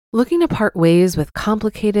Looking to part ways with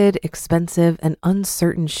complicated, expensive, and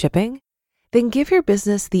uncertain shipping? Then give your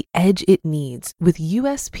business the edge it needs with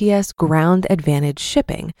USPS Ground Advantage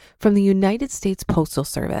shipping from the United States Postal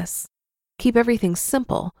Service. Keep everything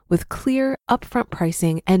simple with clear, upfront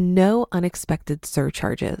pricing and no unexpected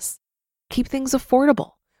surcharges. Keep things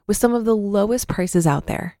affordable with some of the lowest prices out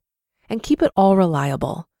there. And keep it all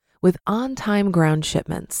reliable with on-time ground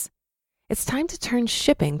shipments. It's time to turn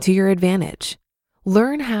shipping to your advantage.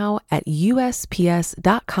 Learn how at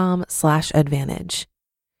USPS.com/advantage.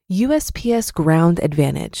 USPS Ground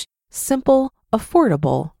Advantage. Simple,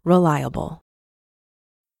 affordable, reliable.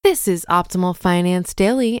 This is Optimal Finance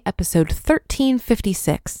Daily, episode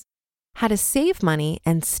 1356. How to Save Money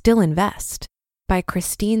and Still Invest by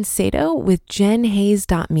Christine Sato with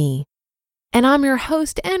JenHayes.me. And I'm your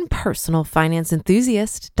host and personal finance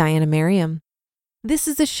enthusiast, Diana Merriam. This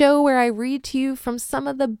is a show where I read to you from some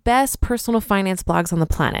of the best personal finance blogs on the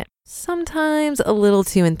planet, sometimes a little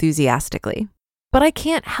too enthusiastically. But I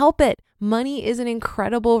can't help it. Money is an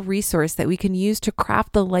incredible resource that we can use to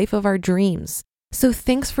craft the life of our dreams. So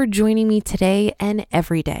thanks for joining me today and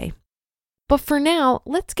every day. But for now,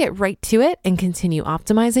 let's get right to it and continue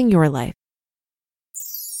optimizing your life.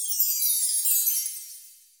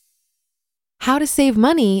 How to Save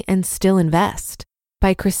Money and Still Invest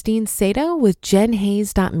by Christine Sato with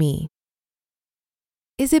JenHayes.me.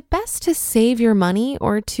 Is it best to save your money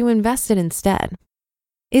or to invest it instead?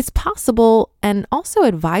 It's possible and also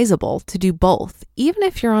advisable to do both, even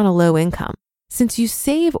if you're on a low income, since you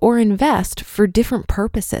save or invest for different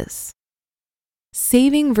purposes.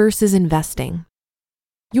 Saving versus investing.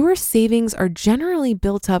 Your savings are generally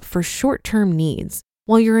built up for short-term needs,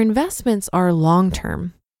 while your investments are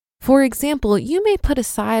long-term. For example, you may put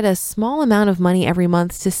aside a small amount of money every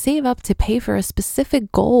month to save up to pay for a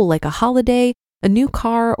specific goal like a holiday, a new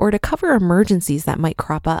car, or to cover emergencies that might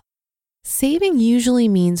crop up. Saving usually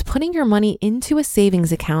means putting your money into a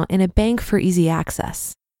savings account in a bank for easy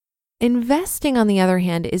access. Investing, on the other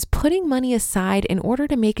hand, is putting money aside in order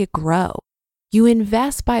to make it grow. You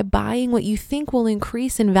invest by buying what you think will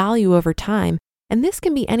increase in value over time, and this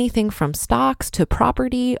can be anything from stocks to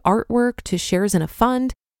property, artwork to shares in a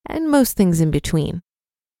fund, and most things in between.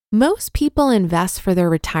 Most people invest for their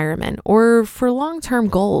retirement or for long-term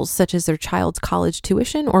goals such as their child's college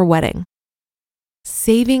tuition or wedding.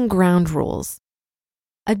 Saving ground rules.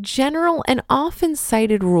 A general and often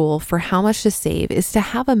cited rule for how much to save is to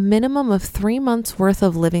have a minimum of 3 months' worth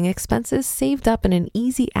of living expenses saved up in an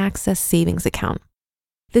easy access savings account.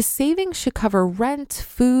 The savings should cover rent,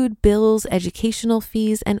 food, bills, educational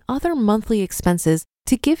fees, and other monthly expenses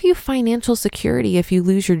to give you financial security if you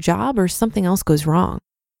lose your job or something else goes wrong.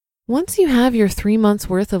 Once you have your 3 months'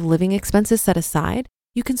 worth of living expenses set aside,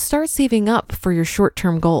 you can start saving up for your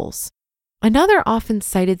short-term goals. Another often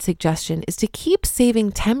cited suggestion is to keep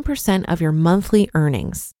saving 10% of your monthly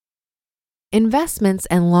earnings. Investments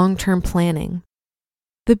and long-term planning.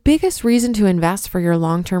 The biggest reason to invest for your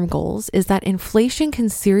long-term goals is that inflation can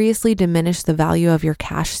seriously diminish the value of your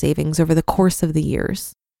cash savings over the course of the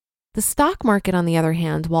years. The stock market, on the other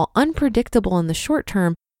hand, while unpredictable in the short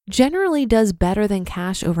term, generally does better than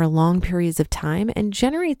cash over long periods of time and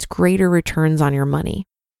generates greater returns on your money.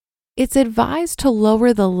 It's advised to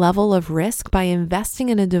lower the level of risk by investing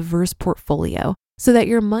in a diverse portfolio so that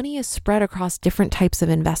your money is spread across different types of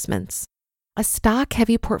investments. A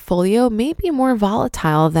stock-heavy portfolio may be more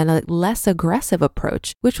volatile than a less aggressive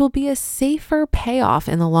approach, which will be a safer payoff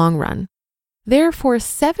in the long run. Therefore,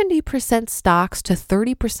 70% stocks to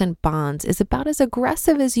 30% bonds is about as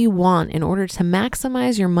aggressive as you want in order to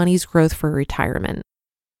maximize your money's growth for retirement.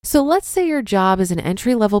 So let's say your job is an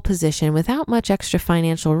entry-level position without much extra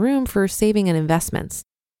financial room for saving and investments.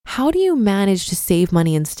 How do you manage to save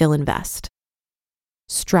money and still invest?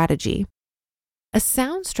 Strategy. A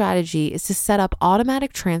sound strategy is to set up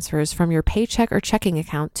automatic transfers from your paycheck or checking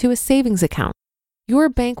account to a savings account. Your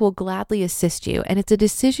bank will gladly assist you, and it's a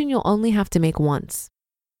decision you'll only have to make once.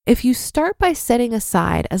 If you start by setting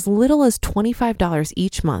aside as little as $25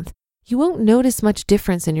 each month, you won't notice much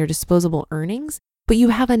difference in your disposable earnings, but you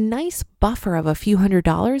have a nice buffer of a few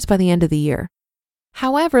 $100s by the end of the year.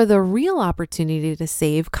 However, the real opportunity to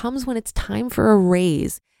save comes when it's time for a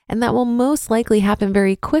raise, and that will most likely happen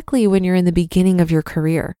very quickly when you're in the beginning of your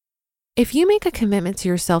career. If you make a commitment to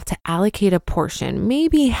yourself to allocate a portion,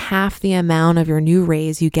 maybe half the amount of your new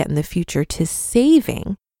raise you get in the future, to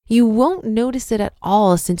saving, you won't notice it at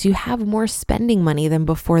all since you have more spending money than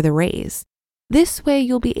before the raise. This way,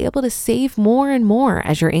 you'll be able to save more and more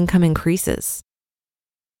as your income increases.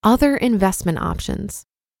 Other investment options.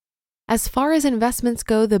 As far as investments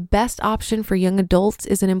go, the best option for young adults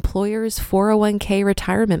is an employer's 401k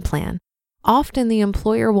retirement plan. Often the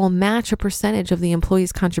employer will match a percentage of the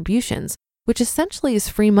employee's contributions, which essentially is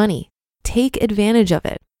free money. Take advantage of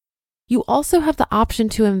it. You also have the option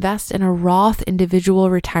to invest in a Roth individual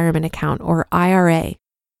retirement account or IRA.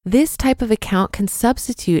 This type of account can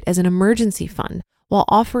substitute as an emergency fund while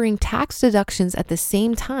offering tax deductions at the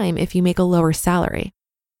same time if you make a lower salary.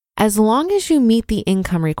 As long as you meet the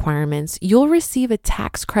income requirements, you'll receive a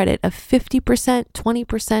tax credit of 50%,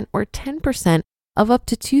 20%, or 10% of up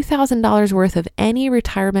to $2,000 worth of any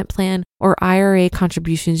retirement plan or IRA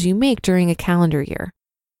contributions you make during a calendar year.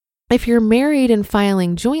 If you're married and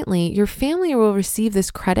filing jointly, your family will receive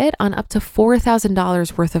this credit on up to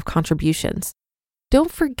 $4,000 worth of contributions.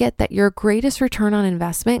 Don't forget that your greatest return on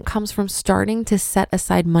investment comes from starting to set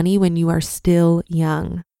aside money when you are still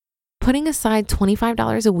young. Putting aside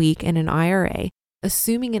 $25 a week in an IRA,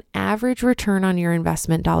 assuming an average return on your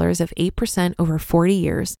investment dollars of 8% over 40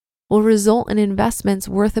 years, will result in investments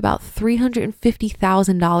worth about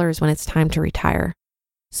 $350,000 when it's time to retire.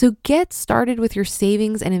 So get started with your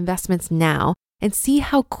savings and investments now and see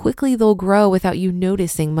how quickly they'll grow without you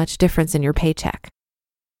noticing much difference in your paycheck.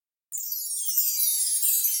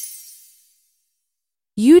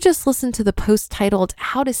 You just listened to the post titled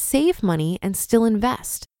How to Save Money and Still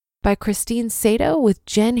Invest by Christine Sato with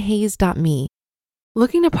JenHayes.me.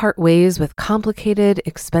 Looking to part ways with complicated,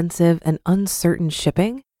 expensive, and uncertain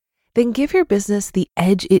shipping? Then give your business the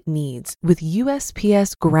edge it needs with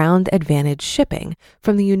USPS Ground Advantage shipping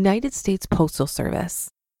from the United States Postal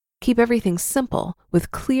Service. Keep everything simple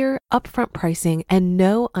with clear, upfront pricing and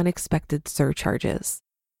no unexpected surcharges.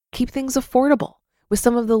 Keep things affordable with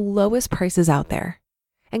some of the lowest prices out there.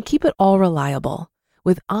 And keep it all reliable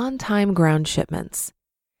with on-time ground shipments.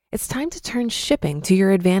 It's time to turn shipping to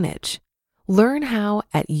your advantage. Learn how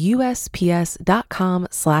at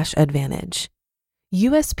USPS.com/advantage.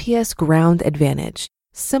 USPS Ground Advantage.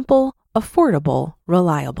 Simple, affordable,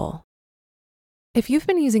 reliable. If you've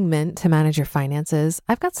been using Mint to manage your finances,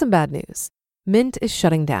 I've got some bad news. Mint is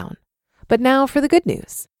shutting down. But now for the good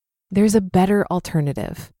news. There's a better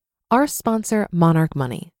alternative. Our sponsor, Monarch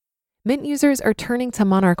Money. Mint users are turning to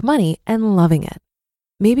Monarch Money and loving it.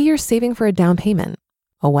 Maybe you're saving for a down payment,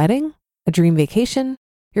 a wedding, a dream vacation,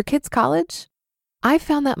 your kid's college. I've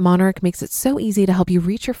found that Monarch makes it so easy to help you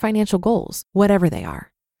reach your financial goals, whatever they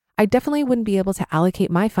are. I definitely wouldn't be able to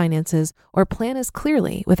allocate my finances or plan as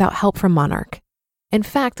clearly without help from Monarch. In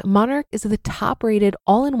fact, Monarch is the top-rated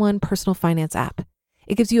all-in-one personal finance app.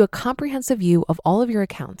 It gives you a comprehensive view of all of your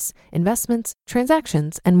accounts, investments,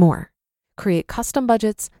 transactions, and more. Create custom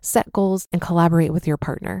budgets, set goals, and collaborate with your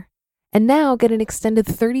partner. And now get an extended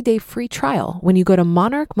 30-day free trial when you go to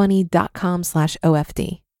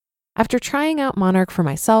monarchmoney.com/OFD. After trying out Monarch for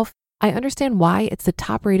myself, I understand why it's the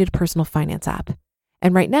top-rated personal finance app.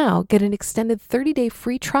 And right now, get an extended 30-day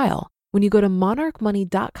free trial when you go to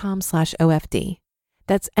monarchmoney.com/OFD.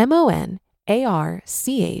 That's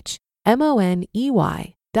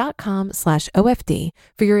monarchmoney.com/OFD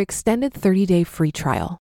for your extended 30-day free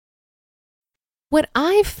trial. What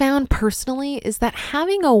I've found personally is that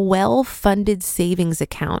having a well-funded savings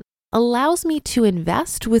account allows me to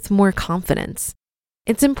invest with more confidence.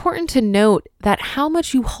 It's important to note that how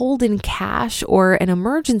much you hold in cash or an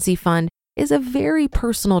emergency fund is a very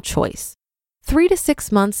personal choice. 3 to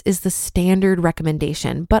 6 months is the standard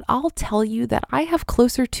recommendation, but I'll tell you that I have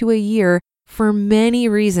closer to a year for many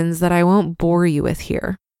reasons that I won't bore you with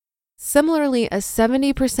here. Similarly, a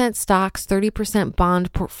 70% stocks, 30%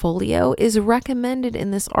 bond portfolio is recommended in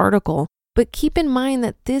this article, but keep in mind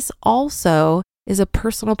that this also is a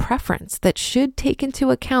personal preference that should take into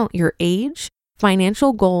account your age,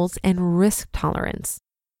 financial goals, and risk tolerance.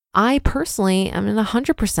 I personally am in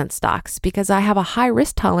 100% stocks because I have a high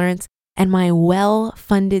risk tolerance and my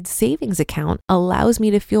well-funded savings account allows me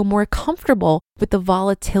to feel more comfortable with the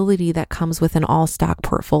volatility that comes with an all-stock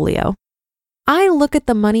portfolio. I look at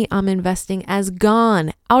the money I'm investing as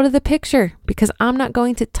gone, out of the picture, because I'm not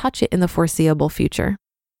going to touch it in the foreseeable future.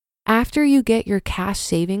 After you get your cash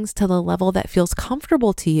savings to the level that feels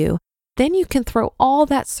comfortable to you, then you can throw all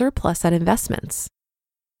that surplus at investments.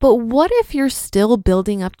 But what if you're still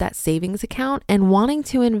building up that savings account and wanting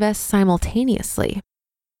to invest simultaneously?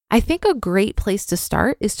 I think a great place to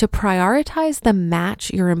start is to prioritize the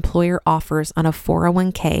match your employer offers on a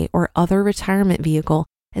 401k or other retirement vehicle,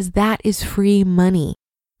 as that is free money.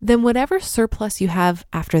 Then whatever surplus you have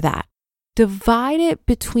after that, divide it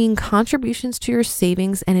between contributions to your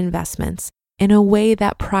savings and investments in a way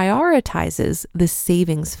that prioritizes the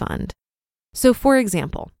savings fund. So for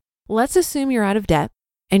example, let's assume you're out of debt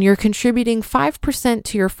and you're contributing 5%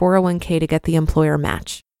 to your 401k to get the employer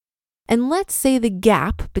match. And let's say the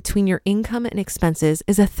gap between your income and expenses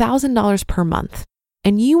is $1,000 per month,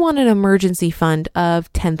 and you want an emergency fund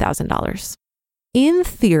of $10,000. In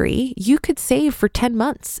theory, you could save for 10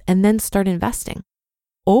 months and then start investing.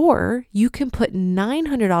 Or you can put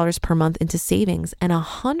 $900 per month into savings and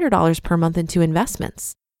 $100 per month into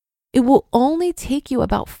investments. It will only take you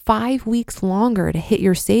about 5 weeks longer to hit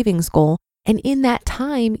your savings goal. And in that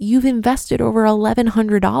time, you've invested over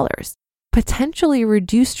 $1,100, potentially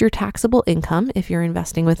reduced your taxable income if you're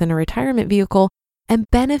investing within a retirement vehicle, and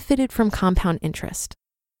benefited from compound interest.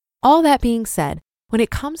 All that being said, when it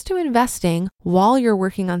comes to investing while you're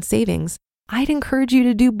working on savings, I'd encourage you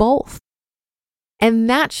to do both. And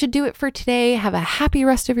that should do it for today. Have a happy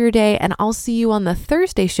rest of your day, and I'll see you on the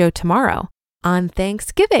Thursday show tomorrow on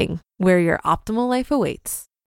Thanksgiving, where your optimal life awaits.